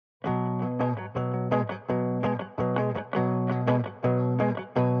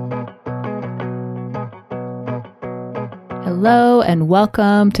Hello and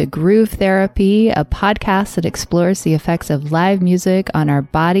welcome to Groove Therapy, a podcast that explores the effects of live music on our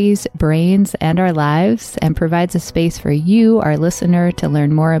bodies, brains, and our lives, and provides a space for you, our listener, to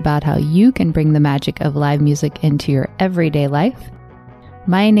learn more about how you can bring the magic of live music into your everyday life.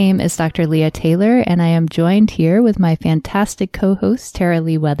 My name is Dr. Leah Taylor, and I am joined here with my fantastic co-host, Tara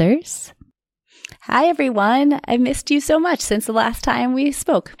Lee Weathers. Hi, everyone. I missed you so much since the last time we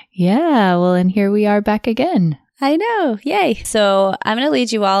spoke. Yeah, well, and here we are back again. I know. Yay. So I'm going to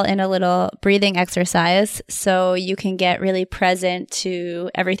lead you all in a little breathing exercise so you can get really present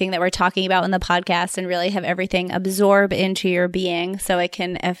to everything that we're talking about in the podcast and really have everything absorb into your being so it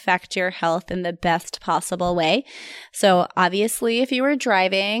can affect your health in the best possible way. So obviously, if you were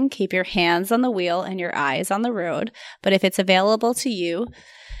driving, keep your hands on the wheel and your eyes on the road. But if it's available to you,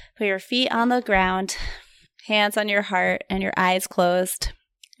 put your feet on the ground, hands on your heart, and your eyes closed.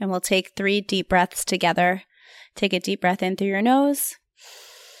 And we'll take 3 deep breaths together. Take a deep breath in through your nose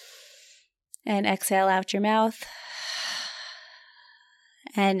and exhale out your mouth.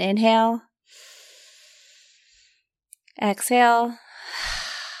 And inhale. Exhale.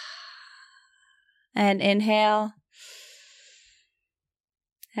 And inhale.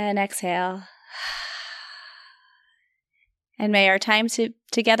 And exhale. And may our time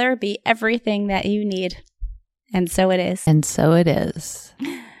together be everything that you need. And so it is. And so it is.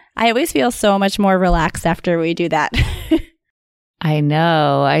 I always feel so much more relaxed after we do that. I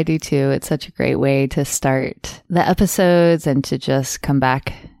know, I do too. It's such a great way to start the episodes and to just come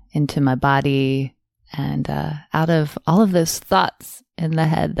back into my body and out of all of those thoughts in the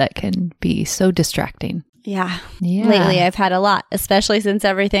head that can be so distracting. Yeah. Lately, I've had a lot, especially since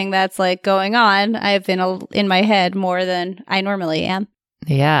everything that's like going on. I've been in my head more than I normally am.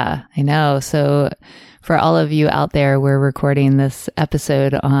 Yeah, I know. So for all of you out there, we're recording this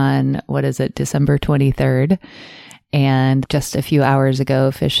episode on, December 23rd. And just a few hours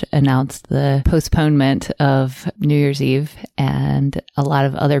ago, Phish announced the postponement of New Year's Eve. And a lot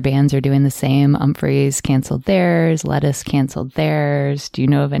of other bands are doing the same. Umphrey's canceled theirs. Lettuce canceled theirs. Do you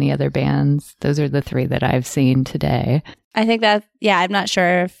know of any other bands? Those are the 3 that I've seen today. I think that, I'm not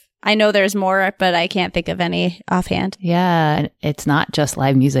sure if I know there's more, but I can't think of any offhand. Yeah, it's not just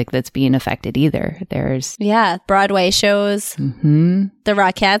live music that's being affected either. There's Broadway shows. Mm-hmm. The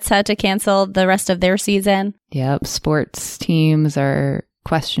Rockettes had to cancel the rest of their season. Yep, sports teams are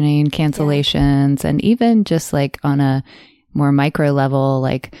questioning cancellations, and even just like on a more micro level,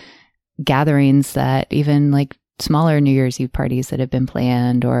 like gatherings that even like smaller New Year's Eve parties that have been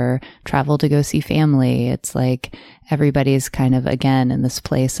planned or travel to go see family. It's like everybody's kind of, again, in this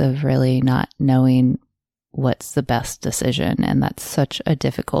place of really not knowing what's the best decision. And that's such a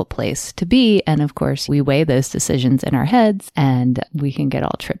difficult place to be. And of course, we weigh those decisions in our heads and we can get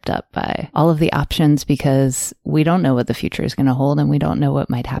all tripped up by all of the options because we don't know what the future is going to hold and we don't know what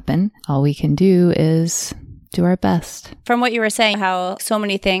might happen. All we can do is do our best. From what you were saying, how so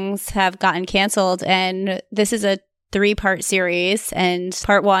many things have gotten canceled, and this is a 3-part series, and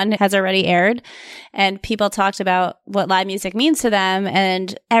part 1 has already aired, and people talked about what live music means to them,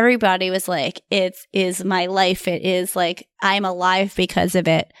 and everybody was like, it is my life. It is like, I'm alive because of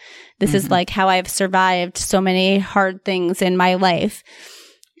it. This is like how I've survived so many hard things in my life.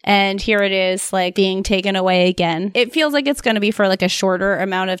 And here it is, like being taken away again. It feels like it's going to be for like a shorter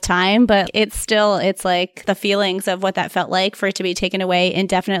amount of time, but it's like the feelings of what that felt like for it to be taken away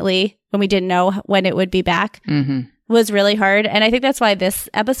indefinitely when we didn't know when it would be back was really hard. And I think that's why this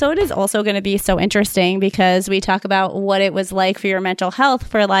episode is also going to be so interesting because we talk about what it was like for your mental health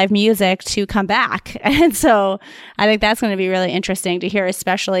for live music to come back. And so I think that's going to be really interesting to hear,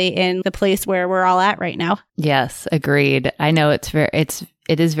 especially in the place where we're all at right now. Yes, agreed. I know it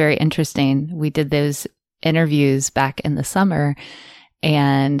is very interesting. We did those interviews back in the summer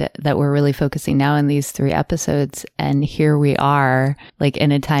and that we're really focusing now in these 3 episodes. And here we are like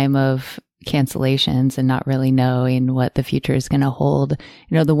in a time of cancellations and not really knowing what the future is going to hold.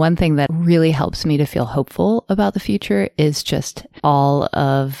 You know, the one thing that really helps me to feel hopeful about the future is just all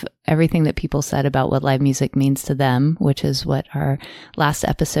of everything that people said about what live music means to them, which is what our last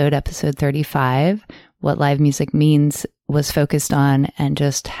episode 35, what live music means was focused on, and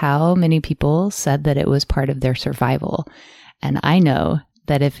just how many people said that it was part of their survival. And I know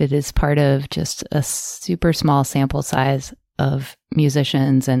that if it is part of just a super small sample size of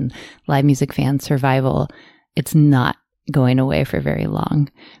musicians and live music fans' survival, it's not going away for very long.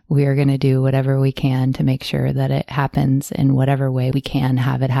 We are going to do whatever we can to make sure that it happens in whatever way we can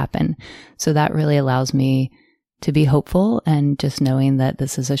have it happen. So that really allows me to be hopeful and just knowing that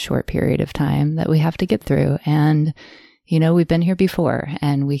this is a short period of time that we have to get through. And, you know, we've been here before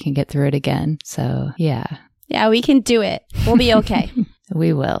and we can get through it again. So, yeah. Yeah, we can do it. We'll be okay.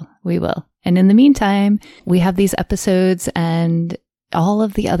 We will. We will. And in the meantime, we have these episodes and all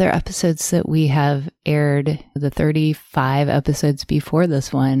of the other episodes that we have aired, the 35 episodes before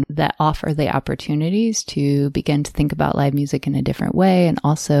this one, that offer the opportunities to begin to think about live music in a different way, and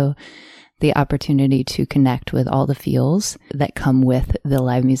also the opportunity to connect with all the feels that come with the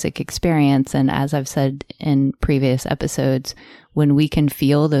live music experience. And as I've said in previous episodes, when we can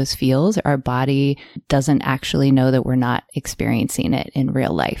feel those feels, our body doesn't actually know that we're not experiencing it in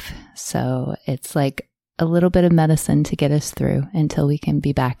real life. So it's like a little bit of medicine to get us through until we can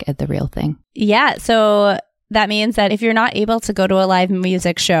be back at the real thing. Yeah. So that means that if you're not able to go to a live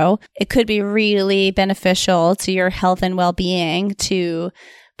music show, it could be really beneficial to your health and well-being to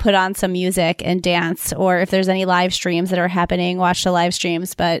put on some music and dance, or if there's any live streams that are happening, watch the live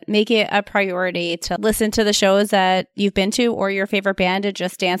streams, but make it a priority to listen to the shows that you've been to or your favorite band and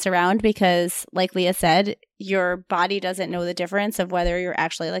just dance around, because like Leah said, your body doesn't know the difference of whether you're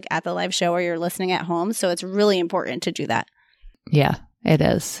actually like at the live show or you're listening at home. So it's really important to do that. Yeah, it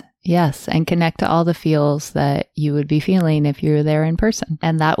is. Yes, and connect to all the feels that you would be feeling if you were there in person.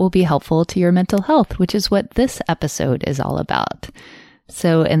 And that will be helpful to your mental health, which is what this episode is all about.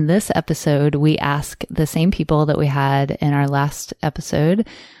 So in this episode, we ask the same people that we had in our last episode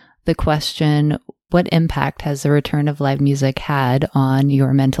the question, what impact has the return of live music had on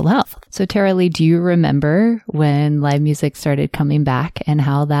your mental health? So Tara-Leigh, do you remember when live music started coming back and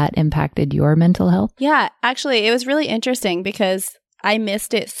how that impacted your mental health? Yeah, actually, it was really interesting because I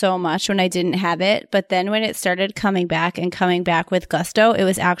missed it so much when I didn't have it. But then when it started coming back with gusto, it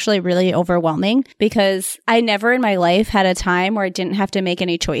was actually really overwhelming because I never in my life had a time where I didn't have to make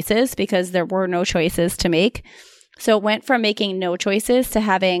any choices because there were no choices to make. So it went from making no choices to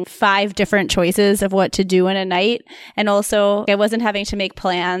having 5 different choices of what to do in a night. And also I wasn't having to make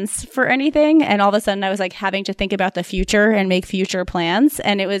plans for anything. And all of a sudden I was like having to think about the future and make future plans.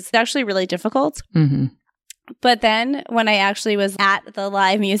 And it was actually really difficult. Mm-hmm. But then when I actually was at the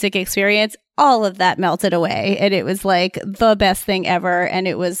live music experience, all of that melted away. And it was like the best thing ever. And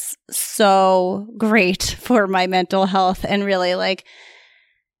it was so great for my mental health. And really like,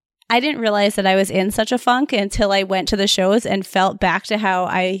 I didn't realize that I was in such a funk until I went to the shows and felt back to how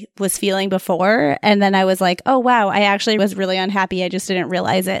I was feeling before. And then I was like, oh, wow, I actually was really unhappy. I just didn't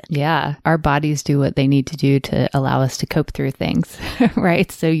realize it. Yeah. Our bodies do what they need to do to allow us to cope through things,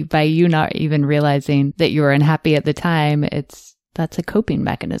 right? So by you not even realizing that you were unhappy at the time, that's a coping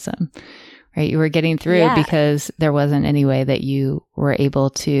mechanism. Right? You were getting through because there wasn't any way that you were able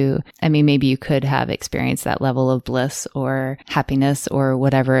to, I mean, maybe you could have experienced that level of bliss or happiness or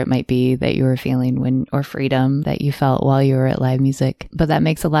whatever it might be that you were feeling or freedom that you felt while you were at live music. But that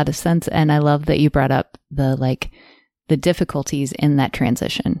makes a lot of sense. And I love that you brought up the difficulties in that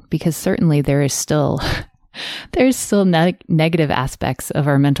transition, because certainly there's still negative aspects of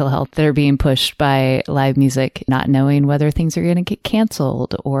our mental health that are being pushed by live music, not knowing whether things are going to get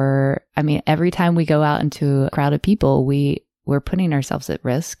canceled. Or, I mean, every time we go out into a crowd of people, we're putting ourselves at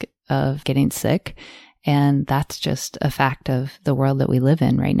risk of getting sick. And that's just a fact of the world that we live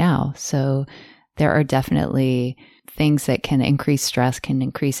in right now. So there are definitely things that can increase stress, can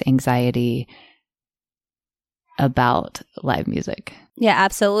increase anxiety about live music. Yeah,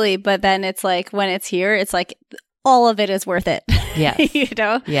 absolutely. But then it's like when it's here, it's like all of it is worth it. Yeah. You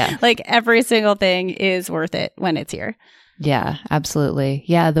know? Yeah. Like every single thing is worth it when it's here. Yeah, absolutely.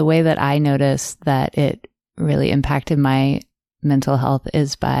 Yeah. The way that I noticed that it really impacted my mental health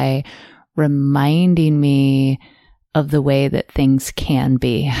is by reminding me of the way that things can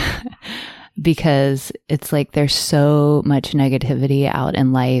be. Because it's like there's so much negativity out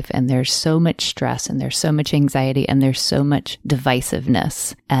in life, and there's so much stress, and there's so much anxiety, and there's so much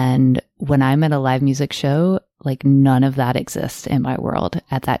divisiveness. And when I'm at a live music show, like none of that exists in my world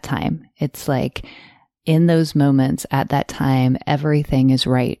at that time. It's like in those moments at that time, everything is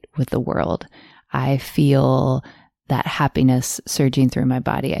right with the world. I feel that happiness surging through my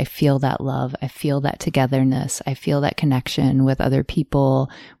body. I feel that love. I feel that togetherness. I feel that connection with other people,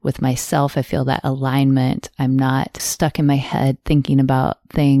 with myself. I feel that alignment. I'm not stuck in my head thinking about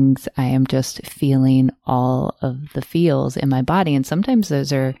things. I am just feeling all of the feels in my body. And sometimes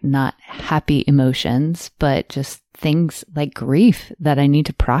those are not happy emotions, but just things like grief that I need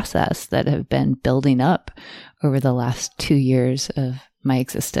to process that have been building up over the last 2 years of my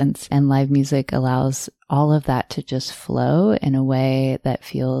existence. And live music allows all of that to just flow in a way that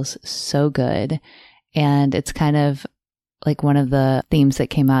feels so good. And it's kind of like one of the themes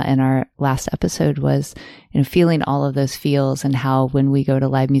that came out in our last episode was, feeling all of those feels, and how when we go to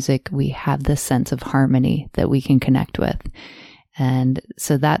live music, we have this sense of harmony that we can connect with. And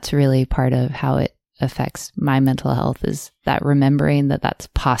so that's really part of how it affects my mental health is that remembering that that's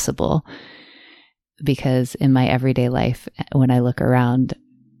possible. Because in my everyday life, when I look around,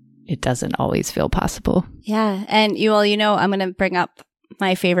 it doesn't always feel possible. Yeah. And I'm going to bring up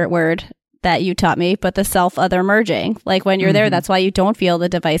my favorite word that you taught me, but the self-other merging. Like when you're there, that's why you don't feel the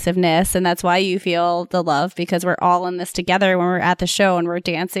divisiveness, and that's why you feel the love, because we're all in this together when we're at the show and we're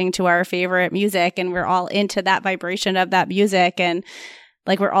dancing to our favorite music and we're all into that vibration of that music, and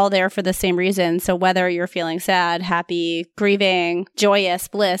like we're all there for the same reason. So whether you're feeling sad, happy, grieving, joyous,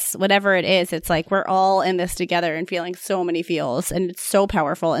 bliss, whatever it is, it's like we're all in this together and feeling so many feels, and it's so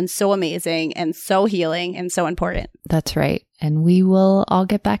powerful and so amazing and so healing and so important. That's right. And we will all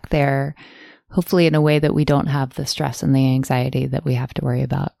get back there, hopefully in a way that we don't have the stress and the anxiety that we have to worry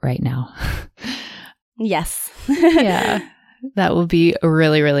about right now. Yes. Yeah, that will be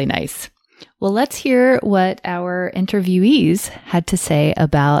really, really nice. Well, let's hear what our interviewees had to say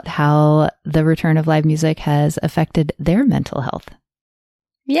about how the return of live music has affected their mental health.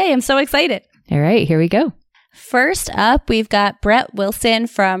 Yay, I'm so excited. All right, here we go. First up, we've got Brett Wilson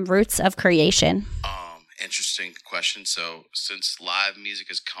from Roots of Creation. Interesting question. So since live music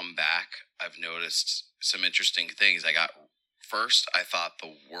has come back, I've noticed some interesting things. I thought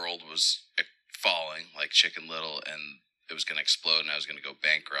the world was falling like Chicken Little and it was going to explode and I was going to go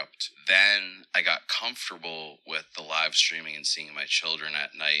bankrupt. Then I got comfortable with the live streaming and seeing my children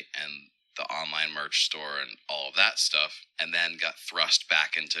at night and the online merch store and all of that stuff, and then got thrust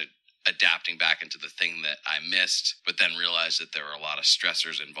back into adapting back into the thing that I missed, but then realized that there were a lot of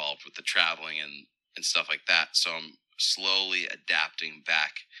stressors involved with the traveling and stuff like that. So I'm slowly adapting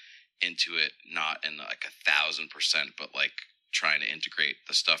back into it, not in like 1,000%, but like trying to integrate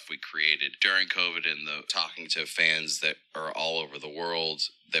the stuff we created during COVID and the talking to fans that are all over the world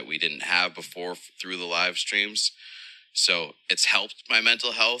that we didn't have before through the live streams. So it's helped my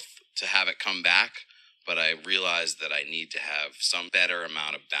mental health to have it come back, but I realized that I need to have some better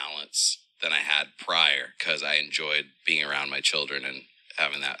amount of balance than I had prior, because I enjoyed being around my children and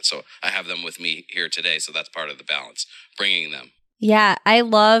having that. So I have them with me here today. So that's part of the balance, bringing them. Yeah, I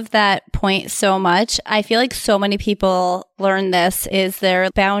love that point so much. I feel like so many people learn this is their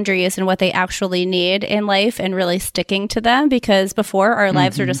boundaries and what they actually need in life and really sticking to them, because before our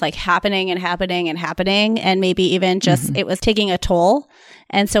lives were just like happening and happening and happening, and maybe even just it was taking a toll.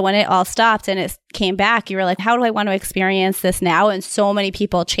 And so when it all stopped and it came back, you were like, how do I want to experience this now? And so many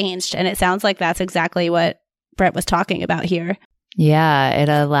people changed. And it sounds like that's exactly what Brett was talking about here. Yeah, it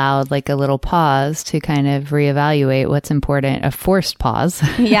allowed like a little pause to kind of reevaluate what's important, a forced pause.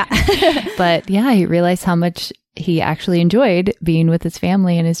 Yeah. But yeah, he realized how much he actually enjoyed being with his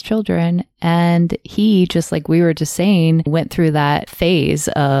family and his children. And he, just like we were just saying, went through that phase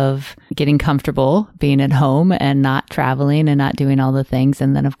of getting comfortable being at home and not traveling and not doing all the things.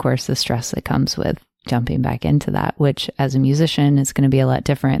 And then, of course, the stress that comes with jumping back into that, which as a musician is going to be a lot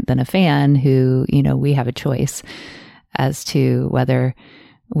different than a fan who, we have a choice as to whether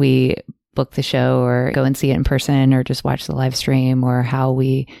we book the show or go and see it in person or just watch the live stream, or how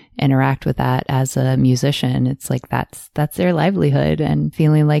we interact with that as a musician. It's like that's their livelihood, and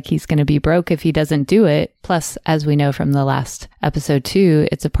feeling like he's going to be broke if he doesn't do it. Plus, as we know from the last episode too,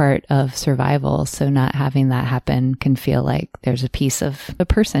 it's a part of survival. So not having that happen can feel like there's a piece of a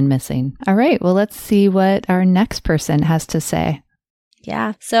person missing. All right, well, let's see what our next person has to say.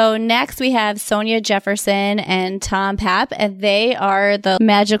 Yeah. So next we have Sonia Jefferson and Tom Papp, and they are the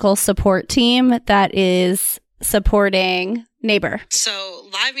magical support team that is supporting Neighbor. So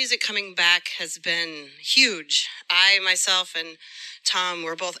live music coming back has been huge. I myself and Tom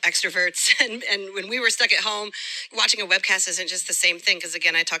were both extroverts, and when we were stuck at home, watching a webcast isn't just the same thing, because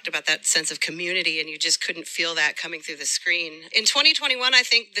again, I talked about that sense of community, and you just couldn't feel that coming through the screen. In 2021, I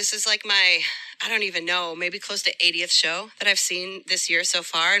think this is like my, I don't even know, maybe close to 80th show that I've seen this year so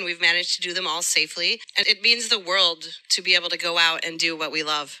far, and we've managed to do them all safely. And it means the world to be able to go out and do what we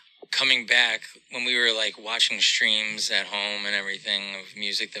love. Coming back, when we were like watching streams at home and everything of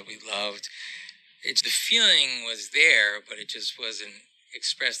music that we loved, the feeling was there, but it just wasn't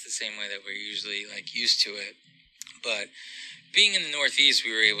expressed the same way that we're usually like used to it. But being in the Northeast,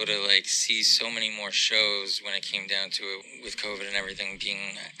 we were able to like see so many more shows when it came down to it, with COVID and everything,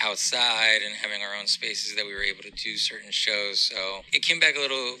 being outside and having our own spaces, that we were able to do certain shows. So it came back a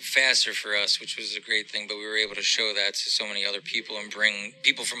little faster for us, which was a great thing, but we were able to show that to so many other people and bring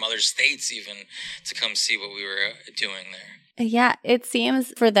people from other states even to come see what we were doing there. Yeah, it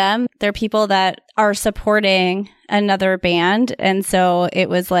seems for them, they're people that are supporting another band. And so it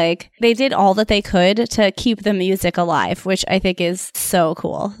was like they did all that they could to keep the music alive, which I think is so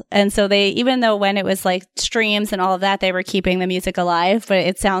cool. And so they, even though when it was like streams and all of that, they were keeping the music alive, but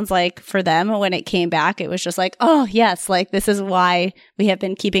it sounds like for them, when it came back, it was just like, oh yes, like this is why we have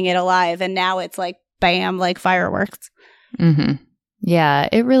been keeping it alive. And now it's like, bam, like fireworks. Mm-hmm. Yeah,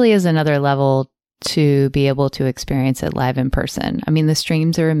 it really is another level to be able to experience it live in person. I mean, the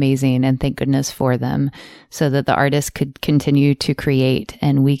streams are amazing, and thank goodness for them, so that the artists could continue to create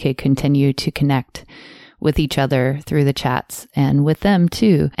and we could continue to connect with each other through the chats and with them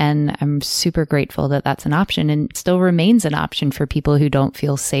too. And I'm super grateful that that's an option and still remains an option for people who don't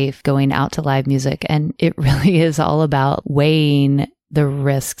feel safe going out to live music. And it really is all about weighing the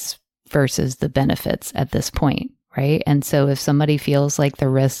risks versus the benefits at this point. Right. And so if somebody feels like the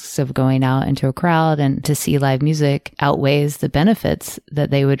risks of going out into a crowd and to see live music outweighs the benefits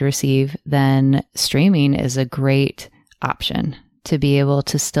that they would receive, then streaming is a great option to be able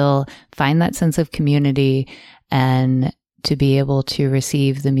to still find that sense of community and to be able to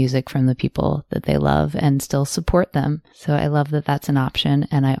receive the music from the people that they love and still support them. So I love that that's an option.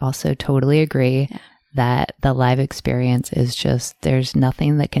 And I also totally agree that the live experience is just, there's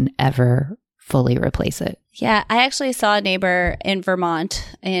nothing that can ever fully replace it. Yeah, I actually saw a neighbor in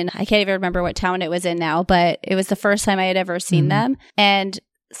Vermont, and I can't even remember what town it was in now, but it was the first time I had ever seen them. And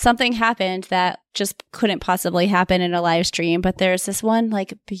something happened that just couldn't possibly happen in a live stream. But there's this one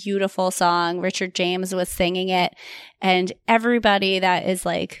like beautiful song. Richard James was singing it, and everybody that is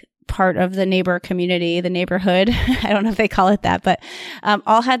like part of the neighbor community, the neighborhood, I don't know if they call it that, but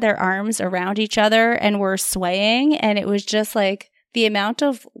all had their arms around each other and were swaying. And it was just like, the amount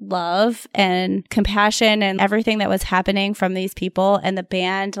of love and compassion and everything that was happening from these people and the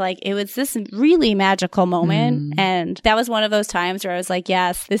band, like it was this really magical moment. And that was one of those times where I was like,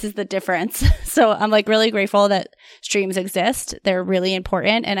 yes, this is the difference. So I'm like really grateful that streams exist. They're really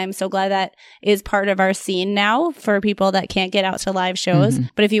important. And I'm so glad that is part of our scene now for people that can't get out to live shows.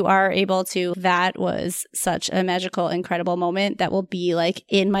 But if you are able to, that was such a magical, incredible moment that will be like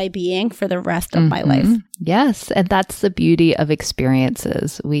in my being for the rest of my life. Yes. And that's the beauty of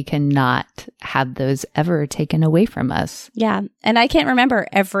experiences. We cannot have those ever taken away from us. Yeah. And I can't remember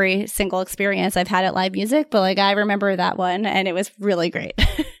every single experience I've had at live music, but like I remember that one and it was really great.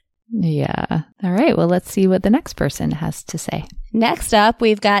 Yeah. All right. Well, let's see what the next person has to say. Next up,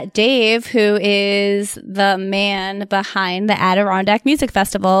 we've got Dave, who is the man behind the Adirondack Music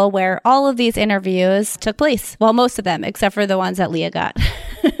Festival, where all of these interviews took place. Well, most of them, except for the ones that Leah got.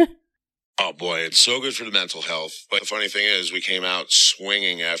 Oh boy, it's so good for the mental health. But the funny thing is, we came out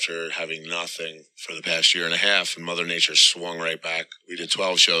swinging after having nothing for the past year and a half, and Mother Nature swung right back. We did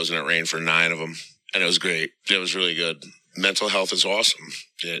 12 shows and it rained for 9 of them, and it was great. It was really good. Mental health is awesome.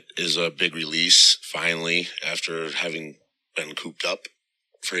 It is a big release, finally, after having been cooped up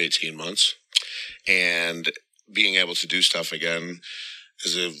for 18 months. And being able to do stuff again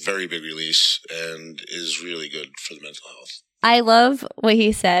is a very big release and is really good for the mental health. I love what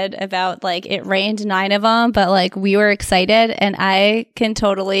he said about like it rained 9 of them, but like we were excited, and I can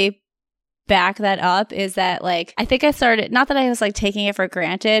totally back that up. Is that like I think I started, not that I was like taking it for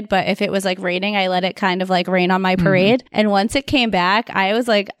granted, but if it was like raining, I let it kind of like rain on my parade. And once it came back, I was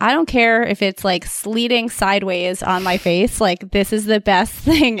like, I don't care if it's like sleeting sideways on my face, like this is the best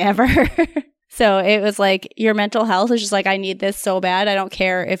thing ever. So it was like your mental health is just like, I need this so bad. I don't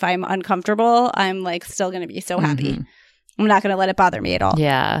care if I'm uncomfortable. I'm like still going to be so happy. I'm not going to let it bother me at all.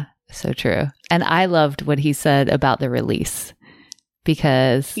 Yeah, so true. And I loved what he said about the release,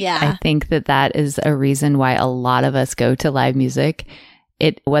 because I think that that is a reason why a lot of us go to live music.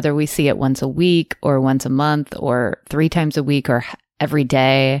 Whether we see it once a week or once a month or 3 times a week or every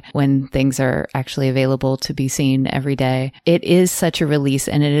day when things are actually available to be seen every day, it is such a release,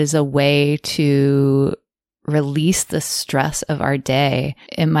 and it is a way to release the stress of our day.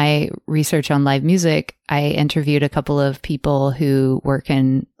 In my research on live music, I interviewed a couple of people who work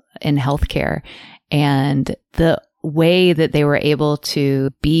in healthcare, and the way that they were able to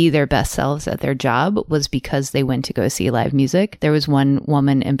be their best selves at their job was because they went to go see live music. There was one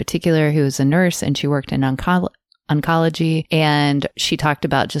woman in particular who was a nurse, and she worked in oncology, and she talked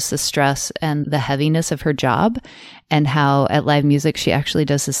about just the stress and the heaviness of her job, and how at live music she actually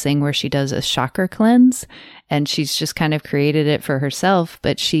does this thing where she does a chakra cleanse, and she's just kind of created it for herself.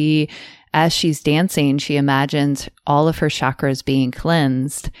 But as she's dancing, she imagines all of her chakras being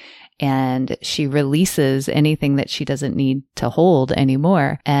cleansed, and she releases anything that she doesn't need to hold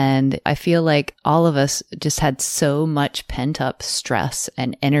anymore. And I feel like all of us just had so much pent up stress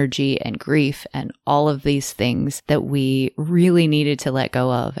and energy and grief and all of these things that we really needed to let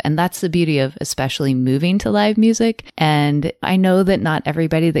go of. And that's the beauty of especially moving to live music. And I know that not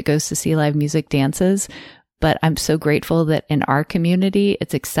everybody that goes to see live music dances, but I'm so grateful that in our community,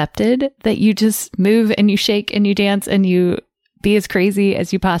 it's accepted that you just move and you shake and you dance and you be as crazy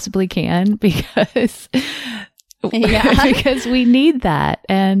as you possibly can, because because we need that.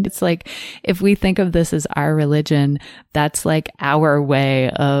 And it's like, if we think of this as our religion, that's like our way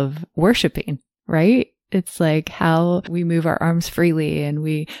of worshiping, right? It's like how we move our arms freely and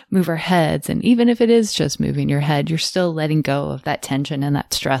we move our heads. And even if it is just moving your head, you're still letting go of that tension and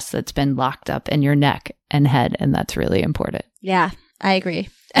that stress that's been locked up in your neck and head. And that's really important. Yeah, I agree.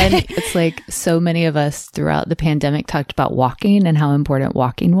 And it's like so many of us throughout the pandemic talked about walking and how important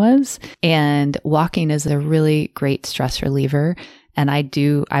walking was. And walking is a really great stress reliever. And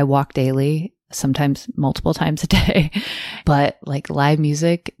I walk daily, sometimes multiple times a day. But like live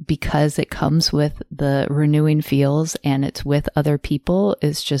music, because it comes with the renewing feels and it's with other people,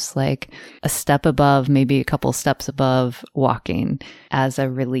 is just like a step above, maybe a couple steps above walking as a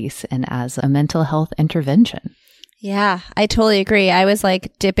release and as a mental health intervention. Yeah, I totally agree. I was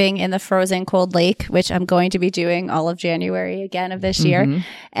like dipping in the frozen cold lake, which I'm going to be doing all of January again of this year.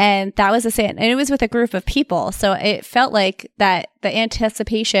 And that was the same. And it was with a group of people. So it felt like that the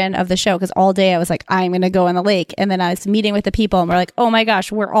anticipation of the show, because all day I was like, I'm going to go in the lake. And then I was meeting with the people and we're like, oh my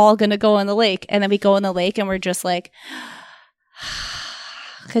gosh, we're all going to go in the lake. And then we go in the lake and we're just like,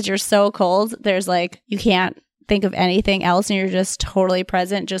 because you're so cold, there's like, you can't think of anything else and you're just totally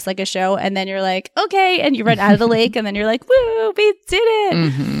present, just like a show. And then you're like, okay. And you run out of the lake and then you're like, woo, we did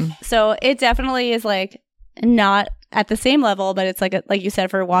it. So it definitely is like not at the same level, but it's like, like you said,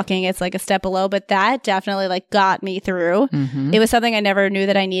 for walking, it's like a step below, but that definitely like got me through. It was something I never knew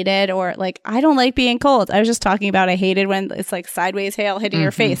that I needed, or like, I don't like being cold. I was just talking about, I hated when it's like sideways hail hitting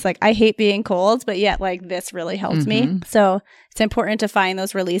your face. Like I hate being cold, but yet like this really helped me. So it's important to find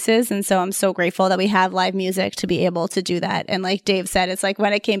those releases. And so I'm so grateful that we have live music to be able to do that. And like Dave said, it's like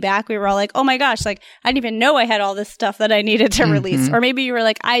when it came back, we were all like, oh my gosh, like I didn't even know I had all this stuff that I needed to release. Or maybe you were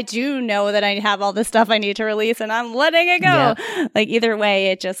like, I do know that I have all this stuff I need to release and I'm letting it go. Like either way,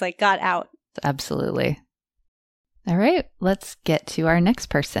 it just like got out. Absolutely. All right, let's get to our next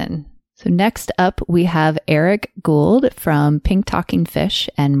person. So next up, we have Eric Gould from Pink Talking Fish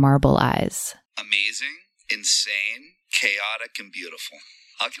and Marble Eyes. Amazing, insane, chaotic, and beautiful.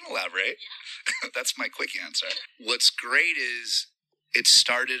 I can elaborate. That's my quick answer. What's great is it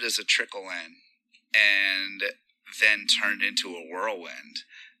started as a trickle in and then turned into a whirlwind.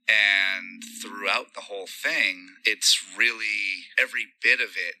 And throughout the whole thing, it's really every bit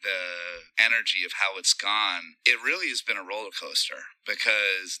of it, the energy of how it's gone, it really has been a roller coaster,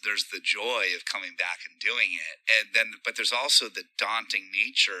 because there's the joy of coming back and doing it. And then, but there's also the daunting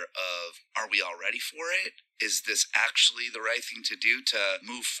nature of, are we all ready for it? Is this actually the right thing to do to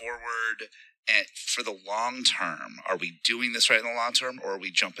move forward? And for the long term, are we doing this right in the long term, or are we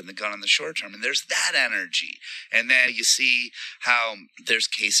jumping the gun in the short term? And there's that energy. And then you see how there's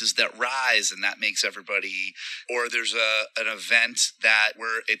cases that rise, and that makes everybody, or there's an event that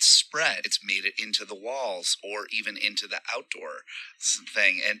where it's spread, it's made it into the walls or even into the outdoor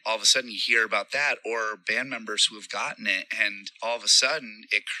thing. And all of a sudden you hear about that, or band members who have gotten it, and all of a sudden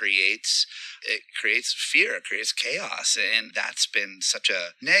it creates fear, it creates chaos. And that's been such a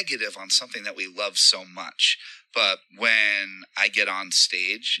negative on something that we love so much. But when I get on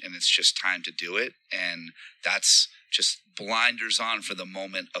stage and it's just time to do it, and that's just blinders on for the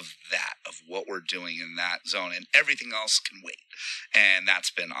moment of that, of what we're doing in that zone, and everything else can wait. And that's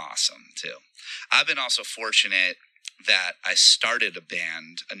been awesome too. I've been also fortunate that I started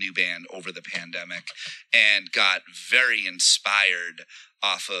a new band over the pandemic, and got very inspired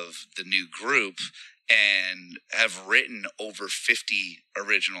off of the new group, and have written over 50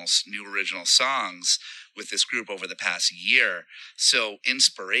 new original songs with this group over the past year. So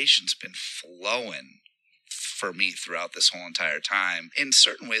inspiration's been flowing for me throughout this whole entire time in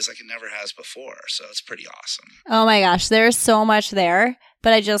certain ways like it never has before. So it's pretty awesome. Oh my gosh, there's so much there.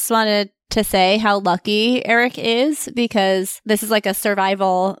 But I just wanted to say how lucky Eric is, because this is like a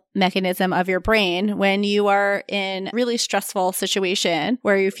survival mechanism of your brain. When you are in a really stressful situation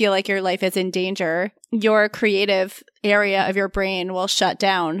where you feel like your life is in danger, your creative area of your brain will shut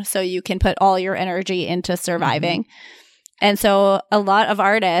down so you can put all your energy into surviving. And so a lot of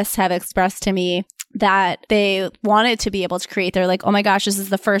artists have expressed to me that they wanted to be able to create. They're like, oh my gosh, this is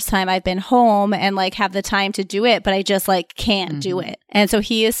the first time I've been home and like have the time to do it, but I just like can't do it. And so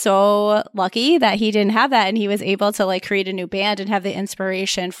he is so lucky that he didn't have that and he was able to like create a new band and have the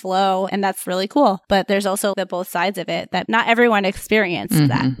inspiration flow. And that's really cool. But there's also the both sides of it that not everyone experienced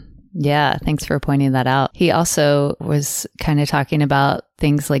that. Yeah, thanks for pointing that out. He also was kind of talking about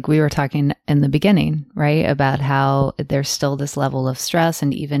things like we were talking in the beginning, right? About how there's still this level of stress.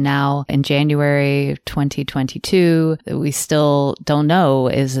 And even now in January 2022, we still don't know,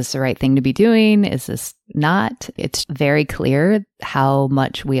 is this the right thing to be doing? Is this not? It's very clear how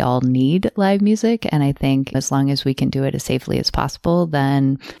much we all need live music. And I think as long as we can do it as safely as possible,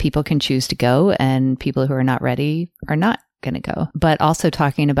 then people can choose to go, and people who are not ready are not going to go. But also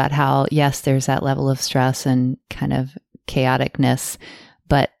talking about how, yes, there's that level of stress and kind of chaoticness,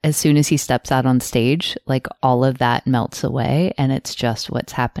 but as soon as he steps out on stage, like all of that melts away and it's just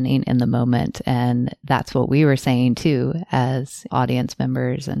what's happening in the moment. And that's what we were saying too, as audience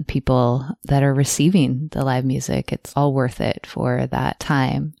members and people that are receiving the live music. It's all worth it for that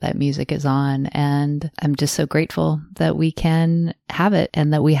time that music is on. And I'm just so grateful that we can have it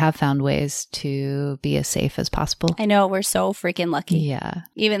and that we have found ways to be as safe as possible. I know, we're so freaking lucky. Yeah.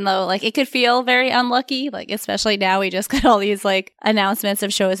 Even though like it could feel very unlucky, like especially now we just got all these like announcements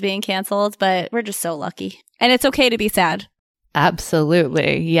of shows being canceled, but we're just so lucky. And it's okay to be sad.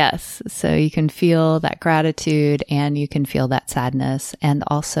 Absolutely. Yes. So you can feel that gratitude and you can feel that sadness and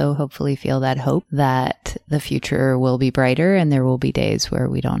also hopefully feel that hope that the future will be brighter and there will be days where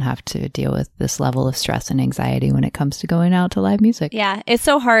we don't have to deal with this level of stress and anxiety when it comes to going out to live music. Yeah. It's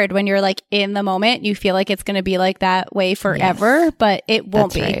so hard when you're like in the moment. You feel like it's going to be like that way forever, yes, but it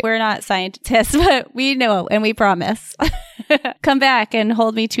won't be. Right. We're not scientists, but we know and we promise. Come back and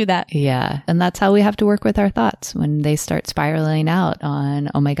hold me to that. Yeah. And that's how we have to work with our thoughts when they start spiraling out on,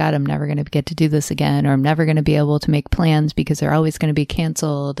 oh my God, I'm never going to get to do this again, or I'm never going to be able to make plans because they're always going to be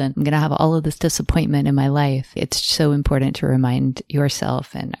canceled and I'm going to have all of this disappointment in my life. It's so important to remind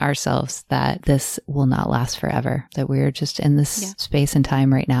yourself and ourselves that this will not last forever, that we're just in this space and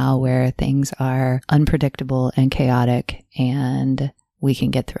time right now where things are unpredictable and chaotic, and we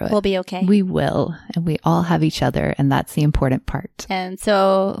can get through it. We'll be okay. We will. And we all have each other. And that's the important part. And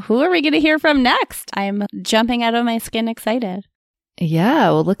so who are we going to hear from next? I'm jumping out of my skin excited.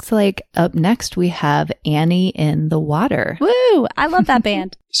 Yeah. Well, looks like up next we have Annie in the Water. Woo! I love that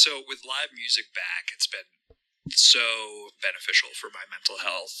band. So with live music back, it's been so beneficial for my mental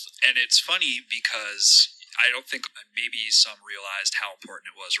health. And it's funny because I don't think maybe some realized how important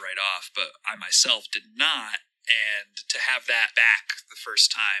it was right off, but I myself did not. And to have that back the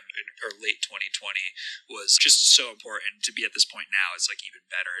first time or late 2020 was just so important. To be at this point now, it's like even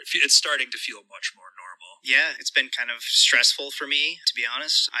better. It's starting to feel much more normal. Yeah, it's been kind of stressful for me, to be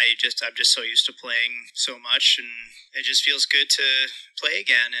honest. I'm just so used to playing so much, and it just feels good to play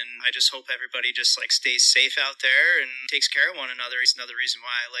again. And I just hope everybody just like stays safe out there and takes care of one another. It's another reason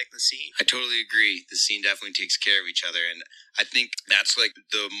why I like the scene. I totally agree. The scene definitely takes care of each other, and I think that's like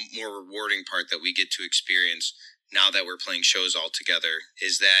the more rewarding part that we get to experience now that we're playing shows all together,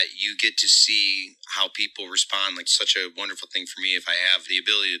 is that you get to see how people respond. Like, such a wonderful thing for me, if I have the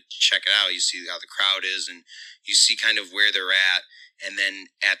ability to check it out, you see how the crowd is and you see kind of where they're at. And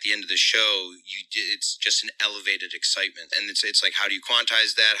then at the end of the show, it's just an elevated excitement. And it's like, how do you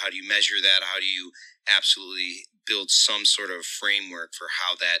quantize that? How do you measure that? How do you absolutely build some sort of framework for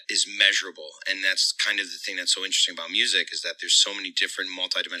how that is measurable? And that's kind of the thing that's so interesting about music, is that there's so many different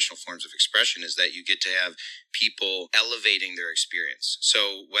multidimensional forms of expression, is that you get to have people elevating their experience.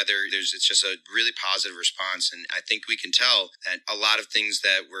 So whether it's just a really positive response, and I think we can tell that a lot of things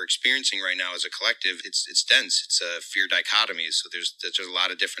that we're experiencing right now as a collective, it's dense. It's a fear dichotomy. So there's a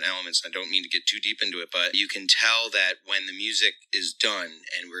lot of different elements. I don't mean to get too deep into it, but you can tell that when the music is done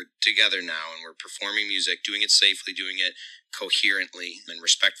and we're together now and we're performing music, doing it safely, doing it coherently and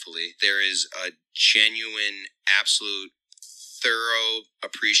respectfully, there is a genuine, absolute, thorough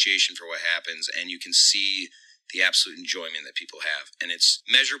appreciation for what happens, and you can see the absolute enjoyment that people have. And it's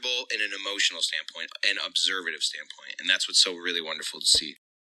measurable in an emotional standpoint and observative standpoint. And that's what's so really wonderful to see.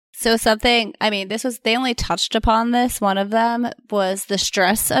 So they only touched upon this. One of them was the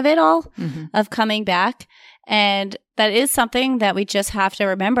stress of it all, of coming back. And that is something that we just have to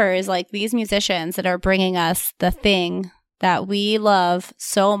remember, is like these musicians that are bringing us the thing that we love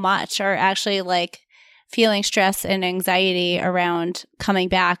so much are actually like feeling stress and anxiety around coming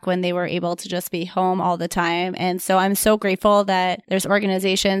back when they were able to just be home all the time. And so I'm so grateful that there's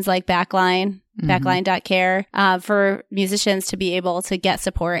organizations like Backline backline.care, for musicians to be able to get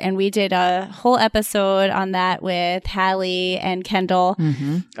support. And we did a whole episode on that with Hallie and Kendall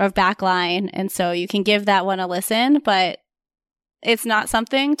of Backline. And so you can give that one a listen, but it's not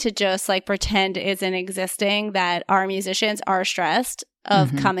something to just like pretend isn't existing, that our musicians are stressed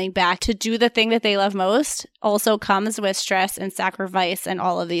of coming back to do the thing that they love most also comes with stress and sacrifice and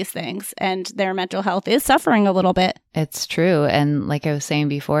all of these things. And their mental health is suffering a little bit. It's true. And like I was saying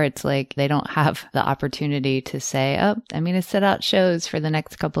before, it's like they don't have the opportunity to say, oh, I'm going to sit out shows for the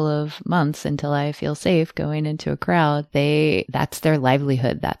next couple of months until I feel safe going into a crowd. That's their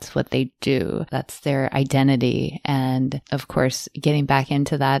livelihood. That's what they do. That's their identity. And of course, getting back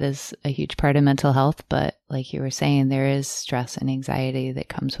into that is a huge part of mental health. But like you were saying, there is stress and anxiety that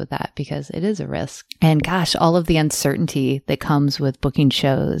comes with that because it is a risk. And gosh, all of the uncertainty that comes with booking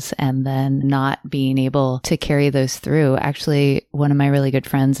shows and then not being able to carry those through. Actually, one of my really good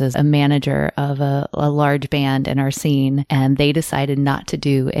friends is a manager of a large band in our scene, and they decided not to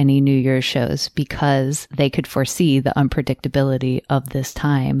do any New Year's shows because they could foresee the unpredictability of this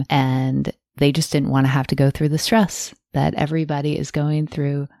time. And they just didn't want to have to go through the stress that everybody is going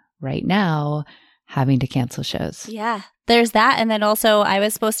through right now, having to cancel shows. Yeah. There's that. And then also I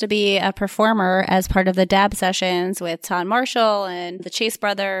was supposed to be a performer as part of the DAB sessions with Ton Marshall and the Chase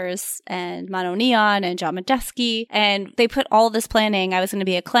Brothers and Mono Neon and John Medeski. And they put all this planning. I was going to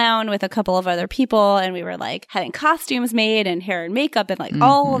be a clown with a couple of other people. And we were like having costumes made and hair and makeup and like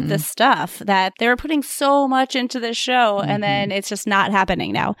all of this stuff that they were putting so much into this show. And then it's just not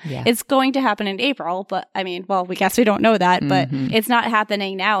happening now. Yeah. It's going to happen in April. But I mean, well, we guess we don't know that, but it's not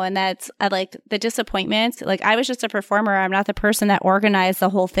happening now. And that's like the disappointment. Like I was just a performer. I'm not the person that organized the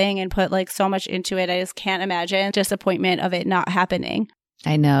whole thing and put like so much into it. I just can't imagine disappointment of it not happening.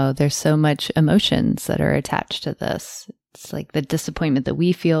 I know there's so much emotions that are attached to this. It's like the disappointment that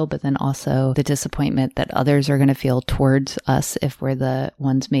we feel, but then also the disappointment that others are going to feel towards us if we're the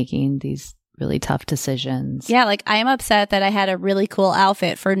ones making these really tough decisions. Yeah, like I am upset that I had a really cool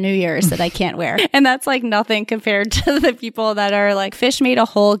outfit for New Year's that I can't wear. And that's like nothing compared to the people that are like, Fish made a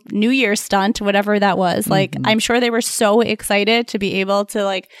whole New Year's stunt, whatever that was. Like, I'm sure they were so excited to be able to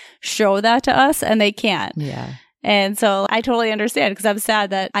like show that to us, and they can't. Yeah. And so I totally understand, because I'm sad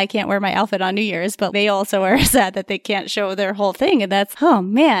that I can't wear my outfit on New Year's, but they also are sad that they can't show their whole thing. And that's, oh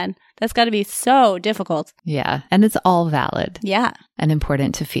man, that's got to be so difficult. Yeah. And it's all valid. Yeah. And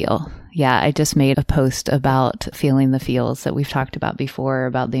important to feel. Yeah. I just made a post about feeling the feels that we've talked about before,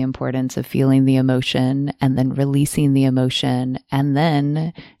 about the importance of feeling the emotion and then releasing the emotion and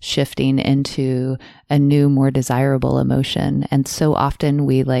then shifting into a new, more desirable emotion. And so often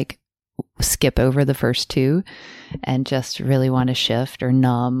we like skip over the first two and just really want to shift or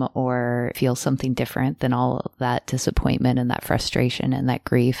numb or feel something different than all of that disappointment and that frustration and that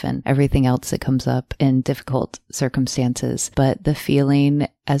grief and everything else that comes up in difficult circumstances. But the feeling,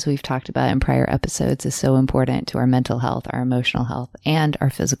 as we've talked about in prior episodes, is so important to our mental health, our emotional health, and our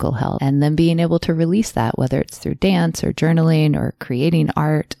physical health. And then being able to release that, whether it's through dance or journaling or creating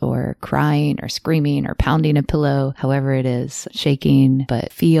art or crying or screaming or pounding a pillow, however it is, shaking,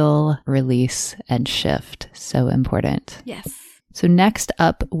 but feel, release, and shift. So important. Yes. So next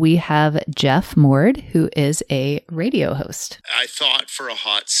up, we have Jeff Mord, who is a radio host. I thought for a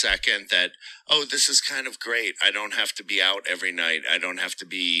hot second that, oh, this is kind of great. I don't have to be out every night. I don't have to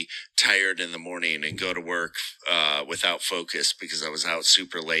be tired in the morning and go to work without focus because I was out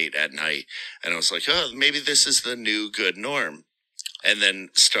super late at night. And I was like, oh, maybe this is the new good norm. And then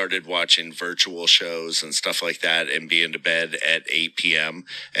started watching virtual shows and stuff like that and being to bed at 8 p.m.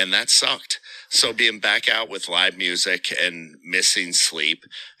 And that sucked. So being back out with live music and missing sleep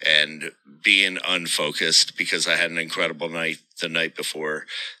and being unfocused because I had an incredible night the night before,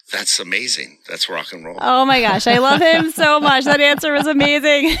 that's amazing. That's rock and roll. Oh my gosh, I love him so much. That answer was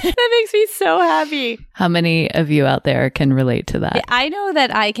amazing. That makes me so happy. How many of you out there can relate to that? I know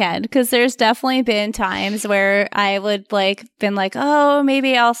that I can, because there's definitely been times where I would like been like, oh,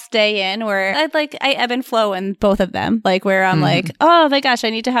 maybe I'll stay in, where I'd like I ebb and flow in both of them, like where I'm like, oh my gosh, I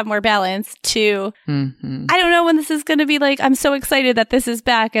need to have more balance, to I don't know when this is going to be, like I'm so excited that this is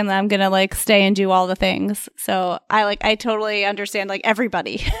back and I'm going to like stay and do all the things. So I totally understand like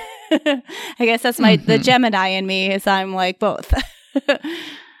everybody. I guess that's the Gemini in me, is I'm like both.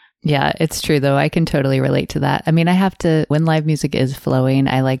 Yeah, it's true though. I can totally relate to that. I mean, I have to, when live music is flowing,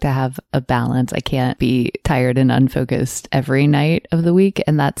 I like to have a balance. I can't be tired and unfocused every night of the week.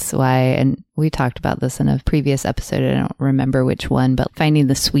 And that's why, and We talked about this in a previous episode. I don't remember which one, but finding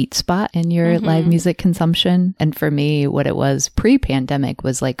the sweet spot in your live music consumption. And for me, what it was pre-pandemic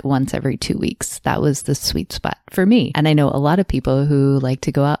was like once every 2 weeks. That was the sweet spot for me. And I know a lot of people who like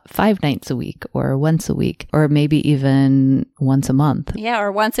to go out 5 nights a week or once a week, or maybe even once a month. Yeah,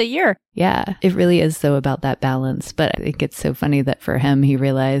 or once a year. Yeah, it really is though about that balance. But I think it's so funny that for him, he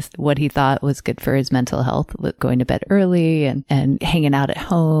realized what he thought was good for his mental health with going to bed early and hanging out at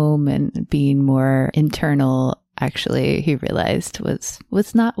home and being more internal. Actually, he realized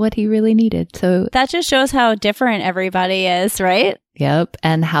was not what he really needed. So that just shows how different everybody is, right? Yep.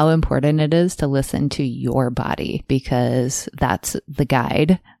 And how important it is to listen to your body, because that's the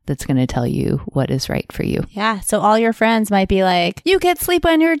guide that's going to tell you what is right for you. Yeah. So all your friends might be like, you get sleep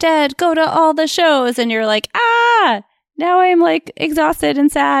when you're dead, go to all the shows. And you're like, now I'm like exhausted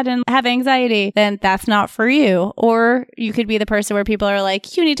and sad and have anxiety. Then that's not for you. Or you could be the person where people are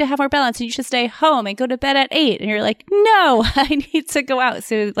like, you need to have more balance and you should stay home and go to bed at 8. And you're like, no, I need to go out.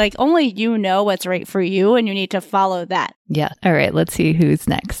 So like only you know what's right for you and you need to follow that. Yeah. All right. Let's see who's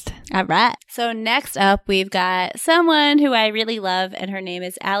next. All right. So next up, we've got someone who I really love, and her name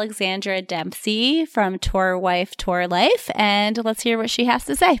is Alexandra Dempsey from Tour Wife, Tour Life. And let's hear what she has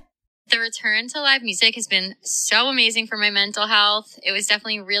to say. The return to live music has been so amazing for my mental health. It was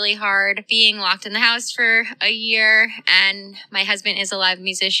definitely really hard being locked in the house for a year, and my husband is a live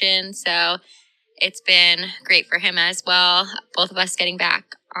musician, so it's been great for him as well. Both of us getting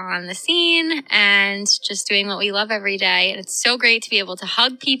back on the scene and just doing what we love every day. And it's so great to be able to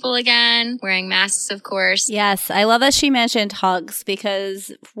hug people again, wearing masks, of course. Yes, I love that she mentioned hugs, because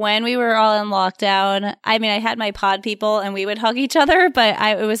when we were all in lockdown, I mean, I had my pod people and we would hug each other, but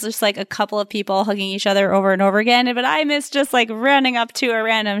it was just like a couple of people hugging each other over and over again. But I miss just like running up to a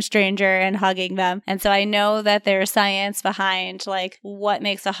random stranger and hugging them. And so I know that there's science behind like what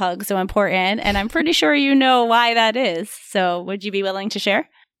makes a hug so important. And I'm pretty sure you know why that is. So would you be willing to share?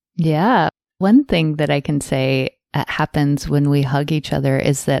 Yeah. One thing that I can say happens when we hug each other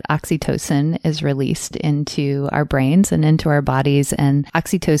is that oxytocin is released into our brains and into our bodies. And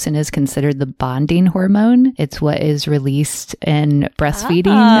oxytocin is considered the bonding hormone. It's what is released in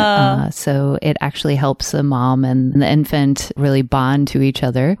breastfeeding. So it actually helps the mom and the infant really bond to each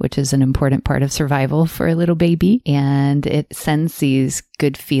other, which is an important part of survival for a little baby. And it sends these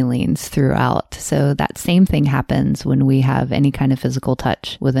good feelings throughout. So that same thing happens when we have any kind of physical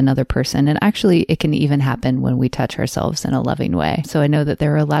touch with another person. And actually, it can even happen when we touch ourselves in a loving way. So I know that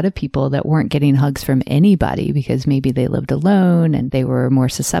there are a lot of people that weren't getting hugs from anybody because maybe they lived alone and they were more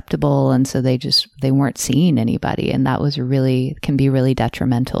susceptible. And so they weren't seeing anybody. And that can be really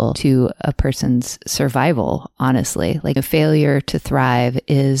detrimental to a person's survival, honestly. Like a failure to thrive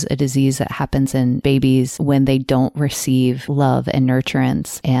is a disease that happens in babies when they don't receive love and nurturance.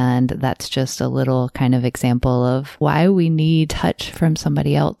 And that's just a little kind of example of why we need touch from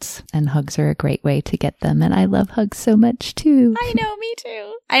somebody else. And hugs are a great way to get them. And I love hugs so much too. I know, me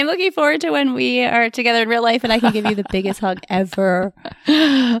too. I'm looking forward to when we are together in real life and I can give you the biggest hug ever.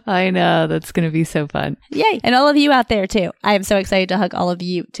 I know. That's going to be so fun. Yay. And all of you out there too. I am so excited to hug all of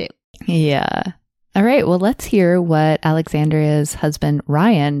you too. Yeah. All right. Well, let's hear what Alexandria's husband,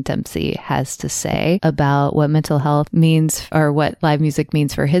 Ryan Dempsey, has to say about what mental health means or what live music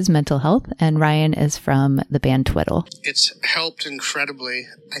means for his mental health. And Ryan is from the band Twiddle. It's helped incredibly.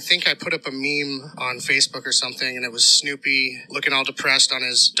 I think I put up a meme on Facebook or something, and it was Snoopy looking all depressed on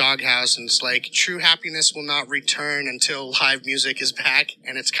his doghouse. And it's like, true happiness will not return until live music is back.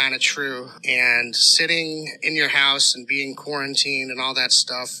 And it's kind of true. And sitting in your house and being quarantined and all that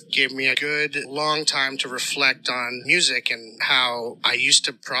stuff gave me a good long time to reflect on music and how I used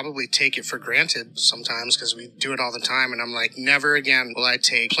to probably take it for granted sometimes because we do it all the time. And I'm like, never again will I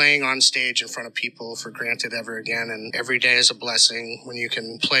take playing on stage in front of people for granted ever again. And every day is a blessing when you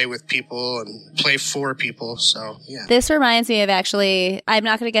can play with people and play for people. So, yeah. This reminds me of actually, I'm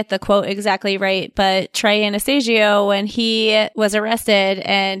not going to get the quote exactly right, but Trey Anastasio, when he was arrested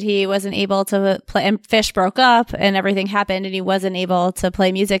and he wasn't able to play, and Phish broke up and everything happened and he wasn't able to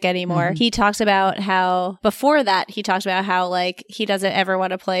play music anymore. He talked about how before that he talked about how like he doesn't ever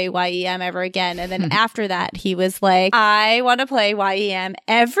want to play YEM ever again, and then after that he was like, I want to play YEM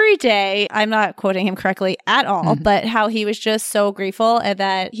every day. I'm not quoting him correctly at all, but how he was just so grateful and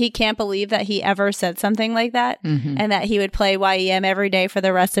that he can't believe that he ever said something like that, and that he would play YEM every day for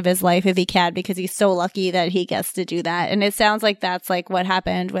the rest of his life if he can, because he's so lucky that he gets to do that. And it sounds like that's like what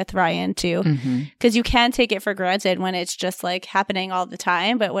happened with Ryan too, because you can take it for granted when it's just like happening all the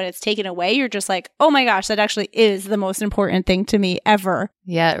time, but when it's taken away, you're just like, like, oh my gosh, that actually is the most important thing to me ever.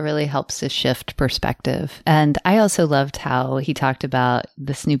 Yeah, it really helps to shift perspective. And I also loved how he talked about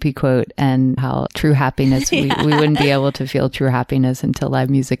the Snoopy quote and how true happiness, we wouldn't be able to feel true happiness until live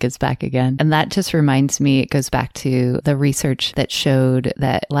music is back again. And that just reminds me, it goes back to the research that showed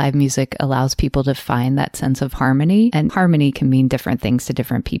that live music allows people to find that sense of harmony. And harmony can mean different things to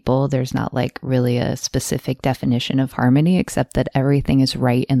different people. There's not like really a specific definition of harmony, except that everything is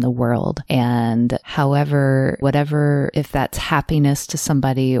right in the world. And however, whatever, if that's happiness to somebody,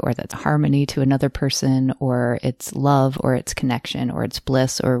 or that's harmony to another person, or it's love, or it's connection, or it's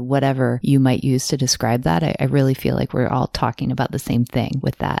bliss, or whatever you might use to describe that, I really feel like we're all talking about the same thing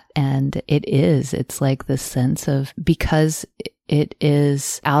with that. And it's like this sense of, because it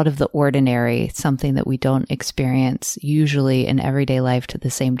is out of the ordinary, something that we don't experience usually in everyday life to the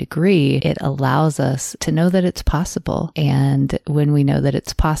same degree, it allows us to know that it's possible. And when we know that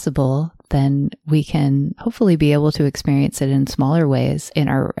it's possible, then we can hopefully be able to experience it in smaller ways in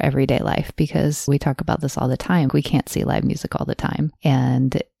our everyday life, because we talk about this all the time. We can't see live music all the time.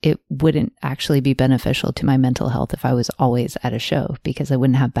 And it wouldn't actually be beneficial to my mental health if I was always at a show, because I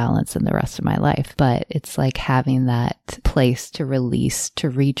wouldn't have balance in the rest of my life. But it's like having that place to release, to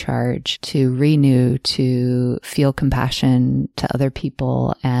recharge, to renew, to feel compassion to other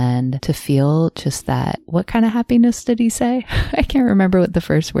people, and to feel just that, what kind of happiness did he say? I can't remember what the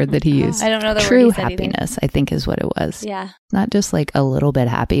first word that he used. I don't know the True word he said happiness, I think is what it was. Yeah. Not just like a little bit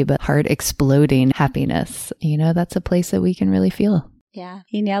happy, but heart exploding happiness. You know, that's a place that we can really feel. Yeah,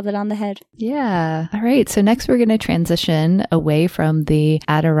 you nailed it on the head. Yeah. All right. So next we're going to transition away from the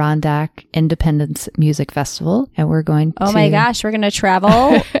Adirondack Independence Music Festival, and we're going Oh my gosh, we're going to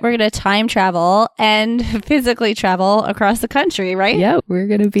travel. We're going to time travel and physically travel across the country, right? Yeah, we're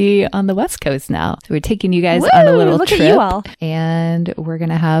going to be on the West Coast now. So we're taking you guys on a little look trip. At you all. And we're going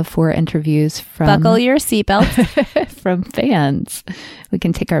to have 4 interviews from Buckle your seatbelts. from fans. We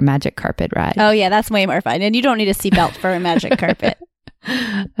can take our magic carpet ride. Oh yeah, that's way more fun. And you don't need a seatbelt for a magic carpet.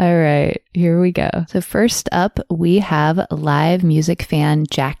 All right, here we go. So first up, we have live music fan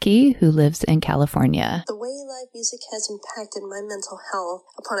Jackie, who lives in California. The way live music has impacted my mental health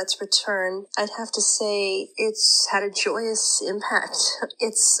upon its return, I'd have to say it's had a joyous impact.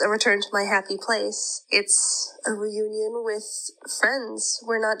 It's a return to my happy place. It's a reunion with friends.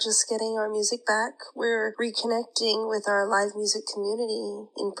 We're not just getting our music back, we're reconnecting with our live music community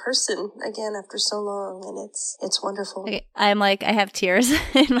in person again after so long, and it's wonderful. Okay, I'm like, I have tears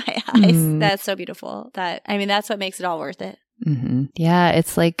in my eyes. That's so beautiful. That's what makes it all worth it. Mm-hmm. Yeah,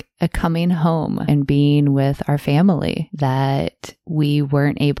 it's like a coming home and being with our family that we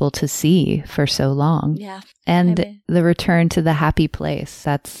weren't able to see for so long. Yeah. And the return to the happy place.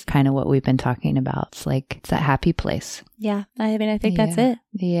 That's kind of what we've been talking about. It's like, it's that happy place. Yeah. I think that's it.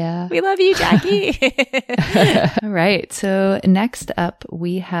 Yeah. We love you, Jackie. All right. So next up,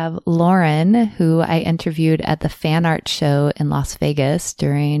 we have Lauren, who I interviewed at the fan art show in Las Vegas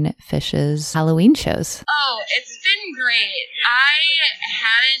during Phish's Halloween shows. Oh, it's been great. I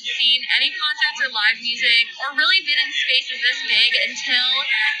hadn't seen any concerts or live music or really been in spaces this big until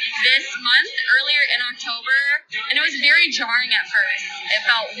this month, earlier in October. And it was very jarring at first. It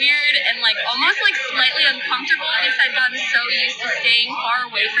felt weird and like almost like slightly uncomfortable because I'd gotten so used to staying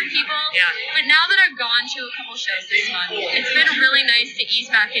far away from people. Yeah. But now that I've gone to a couple shows this month, it's been really nice to ease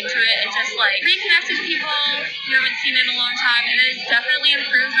back into it and just like reconnect with people you haven't seen in a long time. And it's definitely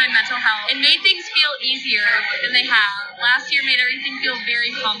improved my mental health. It made things feel easier than they have. Last year made everything feel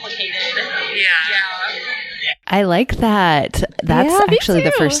very complicated. Yeah. I like that. That's actually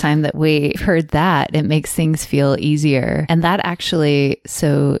the first time that we heard that. It makes things feel easier. And that actually,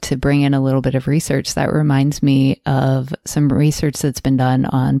 so to bring in a little bit of research, that reminds me of some research that's been done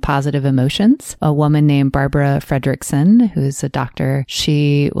on positive emotions. A woman named Barbara Fredrickson, who's a doctor,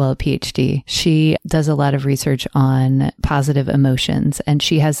 a PhD, she does a lot of research on positive emotions. And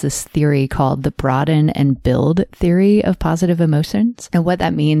she has this theory called the broaden and build theory of positive emotions. And what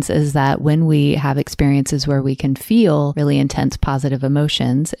that means is that when we have experiences where we can feel really intense positive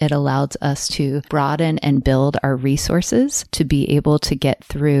emotions, it allows us to broaden and build our resources to be able to get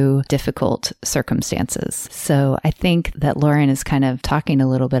through difficult circumstances. So I think that Lauren is kind of talking a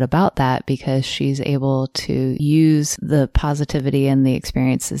little bit about that because she's able to use the positivity and the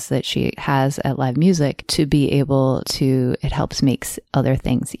experiences that she has at live music to be able to, it helps make other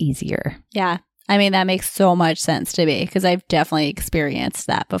things easier. Yeah. I mean, that makes so much sense to me because I've definitely experienced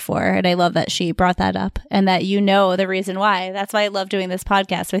that before. And I love that she brought that up and that you know the reason why. That's why I love doing this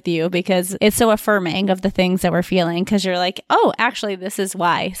podcast with you, because it's so affirming of the things that we're feeling, because you're like, oh, actually, this is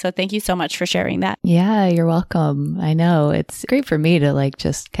why. So thank you so much for sharing that. Yeah, you're welcome. I know it's great for me to like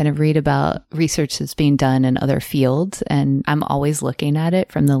just kind of read about research that's being done in other fields. And I'm always looking at it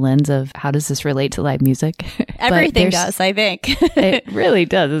from the lens of how does this relate to live music? Everything does, I think. It really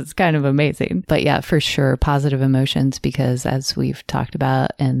does. It's kind of amazing. But yeah, for sure, positive emotions, because as we've talked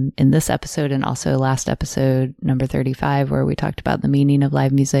about in this episode and also last episode, number 35, where we talked about the meaning of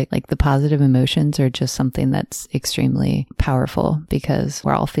live music, like the positive emotions are just something that's extremely powerful because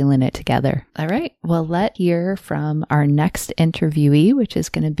we're all feeling it together. All right. Well, let's hear from our next interviewee, which is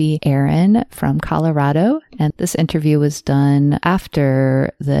going to be Erin from Colorado. And this interview was done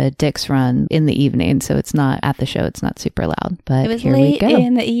after the Dick's run in the evening. So it's not at the show. It's not super loud, but it was here late we go.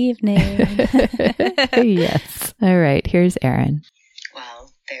 in the evening. Yes. All right. Here's Erin.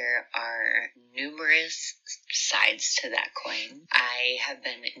 Well, there are numerous sides to that coin. I have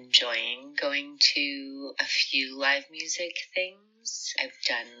been enjoying going to a few live music things. I've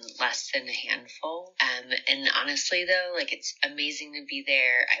done less than a handful. And honestly, though, like, it's amazing to be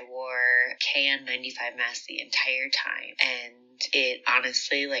there. I wore KN95 mask the entire time, and it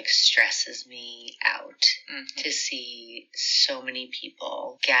honestly, like, stresses me out to see so many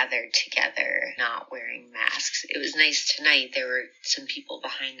people gathered together not wearing masks. It was nice tonight. There were some people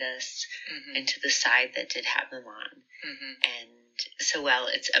behind us and to the side that did have them on. And so while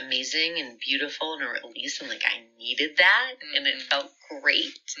it's amazing and beautiful and a release, and like I needed that and it felt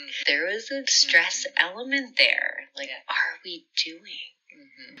great, there was a stress element there. Like, are we doing?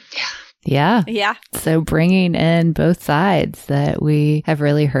 Yeah. Yeah. So bringing in both sides that we have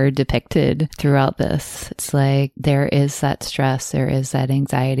really heard depicted throughout this. It's like there is that stress, there is that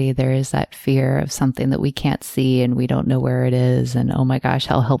anxiety, there is that fear of something that we can't see and we don't know where it is. And oh my gosh,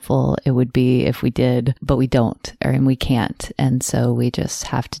 how helpful it would be if we did, but we don't, and we can't. And so we just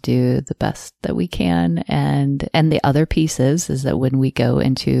have to do the best that we can. And the other piece is that when we go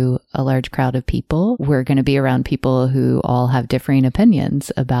into a large crowd of people, we're going to be around people who all have differing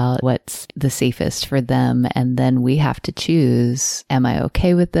opinions about what's the safest for them. And then we have to choose, am I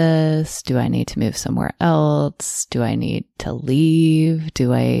okay with this? Do I need to move somewhere else? Do I need to leave?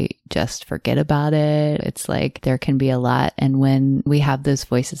 Do I just forget about it? It's like there can be a lot. And when we have those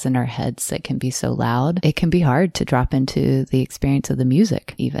voices in our heads that can be so loud, it can be hard to drop into the experience of the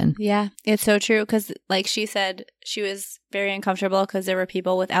music even. Yeah, it's so true. Because like she said, she was very uncomfortable because there were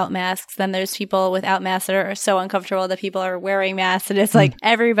people without masks. Then there's people without masks that are so uncomfortable that people are wearing masks. And it's like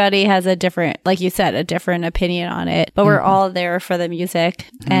everybody has a different, like you said, a different opinion on it. But we're all there for the music.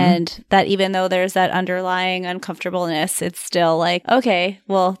 And that even though there's that underlying uncomfortableness, it's still like, okay,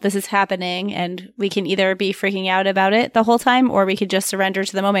 well, this is happening. And we can either be freaking out about it the whole time, or we could just surrender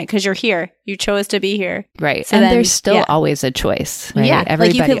to the moment because you're here. You chose to be here. Right. So and then, there's still always a choice. Right? Yeah.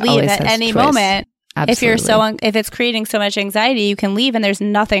 Everybody like you could leave always at has any choice. moment. Absolutely. If it's creating so much anxiety, you can leave, and there's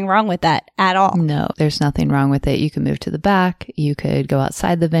nothing wrong with that at all. No, there's nothing wrong with it. You can move to the back. You could go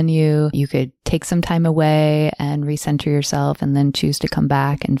outside the venue. You could take some time away and recenter yourself and then choose to come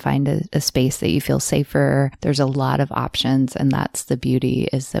back and find a space that you feel safer. There's a lot of options, and that's the beauty,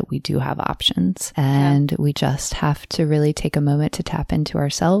 is that we do have options, and we just have to really take a moment to tap into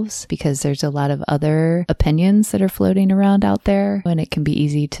ourselves, because there's a lot of other opinions that are floating around out there, and it can be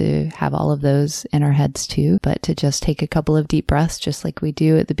easy to have all of those in our heads too, but to just take a couple of deep breaths, just like we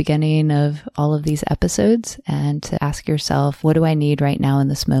do at the beginning of all of these episodes, and to ask yourself, what do I need right now in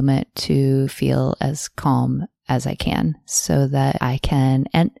this moment to feel as calm as I can, so that I can,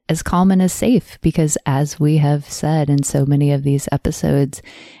 and as calm and as safe, because as we have said in so many of these episodes,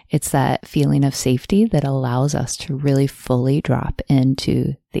 it's that feeling of safety that allows us to really fully drop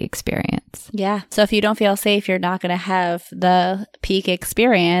into the experience. Yeah. So if you don't feel safe, you're not going to have the peak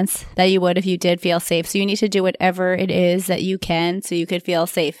experience that you would if you did feel safe. So you need to do whatever it is that you can so you could feel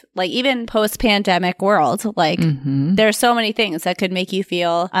safe. Like even post-pandemic world, like there's so many things that could make you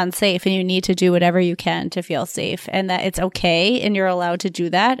feel unsafe, and you need to do whatever you can to feel safe, and that it's okay and you're allowed to do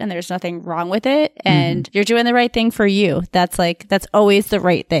that, and there's nothing wrong with it, and you're doing the right thing for you. That's always the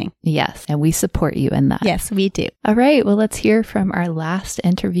right thing. Yes. And we support you in that. Yes, we do. All right. Well, let's hear from our last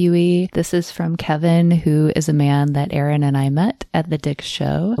interviewee. This is from Kevin, who is a man that Erin and I met at the Dick's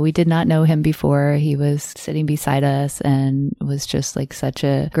show. We did not know him before. He was sitting beside us and was just like such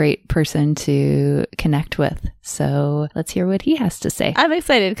a great person to connect with. So let's hear what he has to say. I'm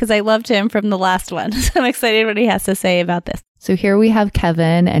excited because I loved him from the last one. So I'm excited what he has to say about this. So here we have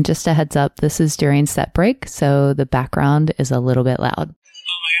Kevin, and just a heads up, this is during set break, so the background is a little bit loud.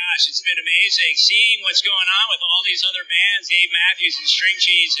 Oh my gosh, gosh, it's been amazing seeing what's going on with all these other bands, Dave Matthews and String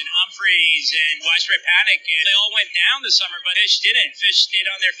Cheese and Humphreys and Widespread Panic. And they all went down this summer, but Phish didn't. Phish stayed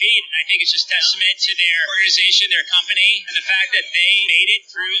on their feet. And I think it's just testament to their organization, their company, and the fact that they made it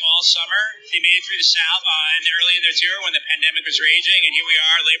through all summer. They made it through the South early in their tour when the pandemic was raging. And here we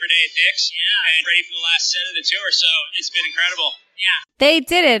are, Labor Day at Dick's, and ready for the last set of the tour. So it's been incredible. Yeah. They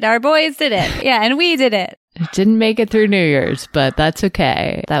did it. Our boys did it. Yeah, and we did it. Didn't make it through New Year's, but that's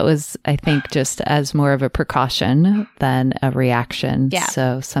okay. That was, I think, just as more of a precaution than a reaction. Yeah.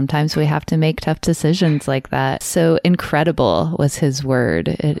 So sometimes we have to make tough decisions like that. So incredible was his word.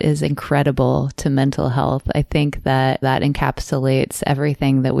 It is incredible to mental health. I think that encapsulates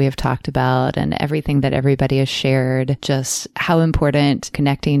everything that we have talked about and everything that everybody has shared, just how important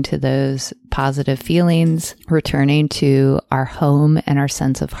connecting to those positive feelings, returning to our home and our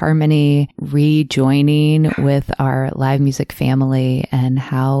sense of harmony, rejoining with our live music family, and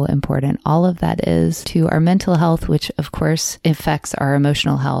how important all of that is to our mental health, which of course affects our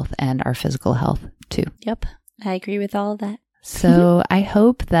emotional health and our physical health too. Yep. I agree with all of that. So I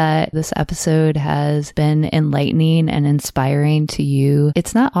hope that this episode has been enlightening and inspiring to you.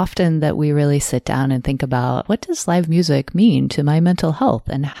 It's not often that we really sit down and think about, what does live music mean to my mental health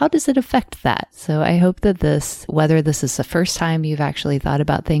and how does it affect that? So I hope that whether this is the first time you've actually thought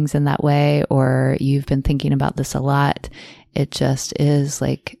about things in that way, or you've been thinking about this a lot, it just is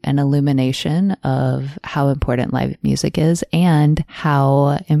like an illumination of how important live music is and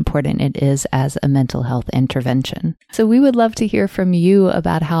how important it is as a mental health intervention. So we would love to hear from you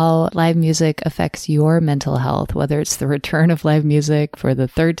about how live music affects your mental health, whether it's the return of live music for the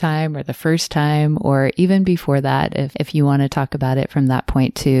third time or the first time, or even before that, if you want to talk about it from that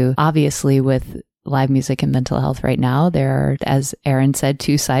point too. Obviously, with live music and mental health right now, there are, as Aaron said,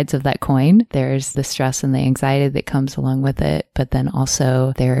 two sides of that coin. There's the stress and the anxiety that comes along with it, but then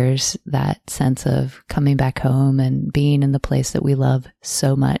also there's that sense of coming back home and being in the place that we love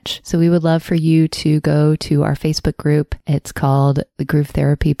so much. So we would love for you to go to our Facebook group. It's called the Groove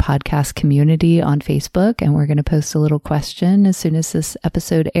Therapy Podcast Community on Facebook, and we're going to post a little question as soon as this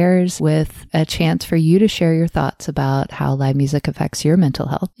episode airs with a chance for you to share your thoughts about how live music affects your mental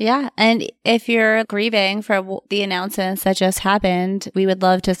health. Yeah, and if you're grieving for the announcements that just happened, we would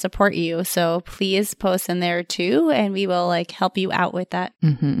love to support you. So please post in there too, and we will help you out with that.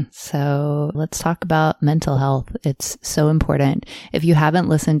 Mm-hmm. So let's talk about mental health. It's so important. If you haven't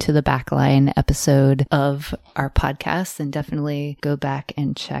listened to the Backline episode of our podcast, then definitely go back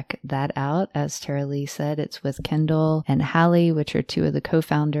and check that out. As Tara-Leigh said, it's with Kendall and Hallie, which are two of the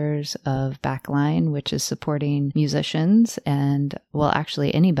co-founders of Backline, which is supporting musicians and, well,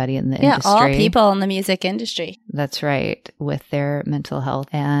 actually anybody in the industry. All people in the music industry. That's right, with their mental health.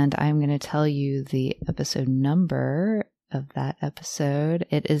 And I'm going to tell you the episode number of that episode.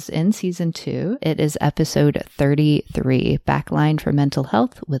 It is in season 2. It is episode 33, Backline for Mental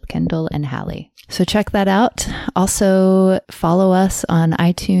Health with Kendall and Hallie. So check that out. Also follow us on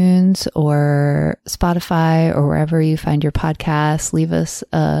iTunes or Spotify or wherever you find your podcasts. Leave us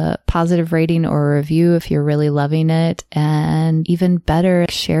a positive rating or a review if you're really loving it. And even better,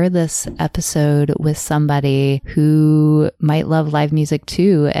 share this episode with somebody who might love live music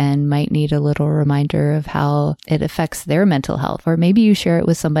too and might need a little reminder of how it affects their mental health. Or maybe you share it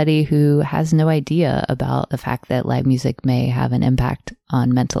with somebody who has no idea about the fact that live music may have an impact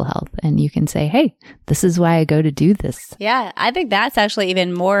on mental health. And you can say, hey, this is why I go to do this. Yeah, I think that's actually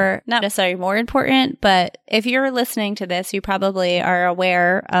even more, not necessarily more important, but if you're listening to this, you probably are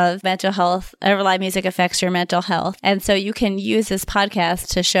aware of mental health, or live music affects your mental health. And so you can use this podcast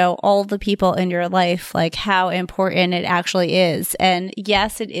to show all the people in your life, how important it actually is. And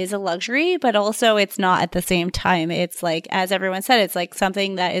yes, it is a luxury, but also it's not at the same time. It's as everyone said, it's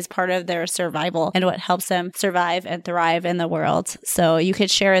something that is part of their survival and what helps them survive and thrive in the world. So you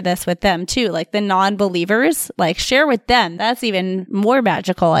could share this with them too, the non-believers, share with them. That's even more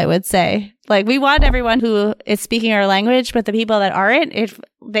magical, I would say. We want everyone who is speaking our language, but the people that aren't, if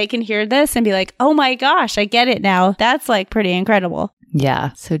they can hear this and be like, oh my gosh, I get it now. That's pretty incredible.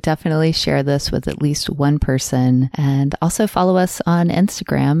 Yeah. So definitely share this with at least one person, and also follow us on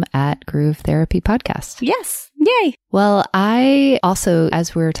Instagram at Groove Therapy Podcast. Yes. Yay. Well, I also,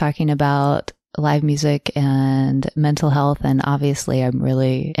 as we were talking about live music and mental health, and obviously I'm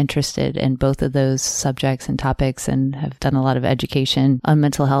really interested in both of those subjects and topics and have done a lot of education on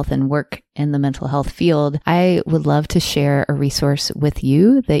mental health and work in the mental health field, I would love to share a resource with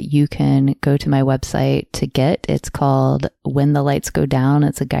you that you can go to my website to get. It's called When the Lights Go Down.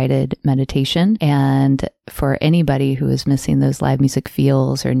 It's a guided meditation. And for anybody who is missing those live music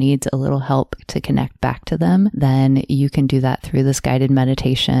feels or needs a little help to connect back to them, then you can do that through this guided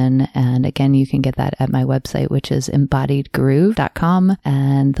meditation. And again, you can get that at my website, which is embodiedgroove.com.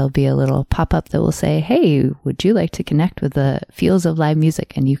 And there'll be a little pop-up that will say, hey, would you like to connect with the feels of live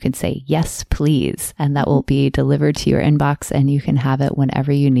music? And you can say, yes, please. And that will be delivered to your inbox and you can have it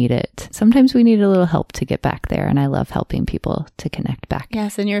whenever you need it. Sometimes we need a little help to get back there. And I love helping people to connect back.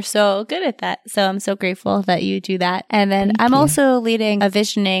 Yes. And you're so good at that. So I'm so grateful that you do that. And then I'm also leading a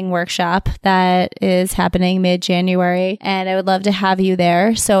visioning workshop that is happening mid-January. And I would love to have you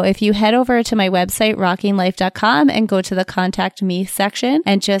there. So if you head over to my website, rockinglife.com, and go to the contact me section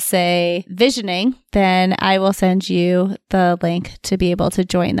and just say visioning, then I will send you the link to be able to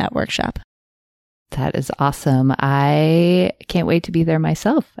join that workshop. That is awesome. I can't wait to be there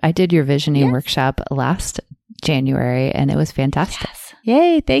myself. I did your visioning workshop last January and it was fantastic. Yes.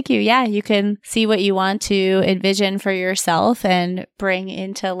 Yay. Thank you. Yeah. You can see what you want to envision for yourself and bring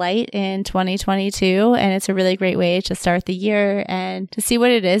into light in 2022. And it's a really great way to start the year and to see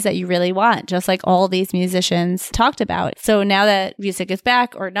what it is that you really want, just like all these musicians talked about. So now that music is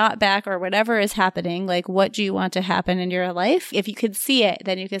back or not back or whatever is happening, like what do you want to happen in your life? If you could see it,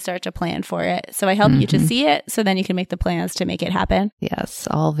 then you can start to plan for it. So I help you to see it so then you can make the plans to make it happen. Yes.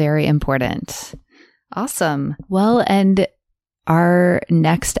 All very important. Awesome. Well, and our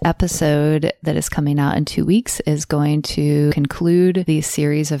next episode that is coming out in 2 weeks is going to conclude the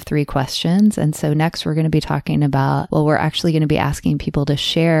series of 3 questions. And so next we're going to be talking about, well, we're actually going to be asking people to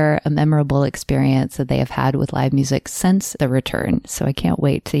share a memorable experience that they have had with live music since the return. So I can't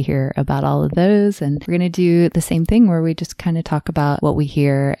wait to hear about all of those. And we're going to do the same thing where we just kind of talk about what we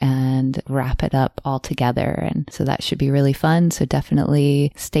hear and wrap it up all together. And so that should be really fun. So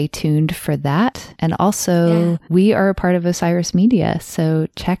definitely stay tuned for that. And also we are a part of Osiris Media. So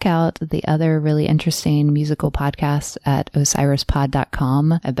check out the other really interesting musical podcasts at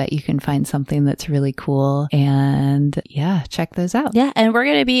osirispod.com. I bet you can find something that's really cool. And yeah, check those out. Yeah. And we're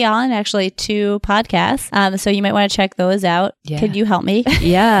going to be on actually 2 podcasts. So you might want to check those out. Yeah. Could you help me?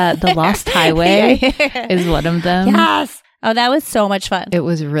 Yeah. The Lost Highway is one of them. Yes. Oh, that was so much fun. It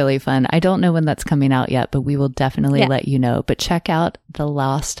was really fun. I don't know when that's coming out yet, but we will definitely let you know. But check out The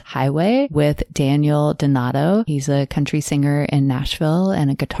Lost Highway with Daniel Donato. He's a country singer in Nashville and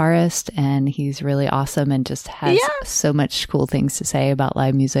a guitarist, and he's really awesome and just has so much cool things to say about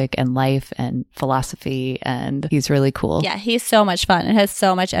live music and life and philosophy, and he's really cool. Yeah, he's so much fun and has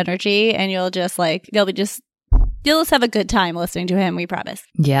so much energy, and you'll just have a good time listening to him, we promise.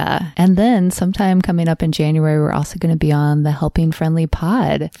 Yeah. And then sometime coming up in January, we're also going to be on the Helping Friendly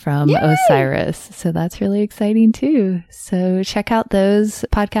Pod from Osiris. So that's really exciting too. So check out those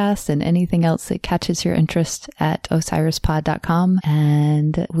podcasts and anything else that catches your interest at osirispod.com.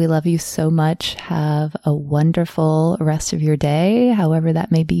 And we love you so much. Have a wonderful rest of your day, however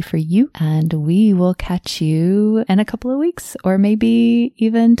that may be for you. And we will catch you in a couple of weeks, or maybe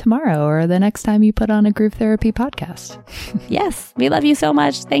even tomorrow or the next time you put on a Groove Therapy podcast. Yes, we love you so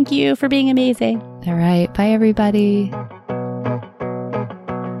much. Thank you for being amazing. All right. Bye, everybody.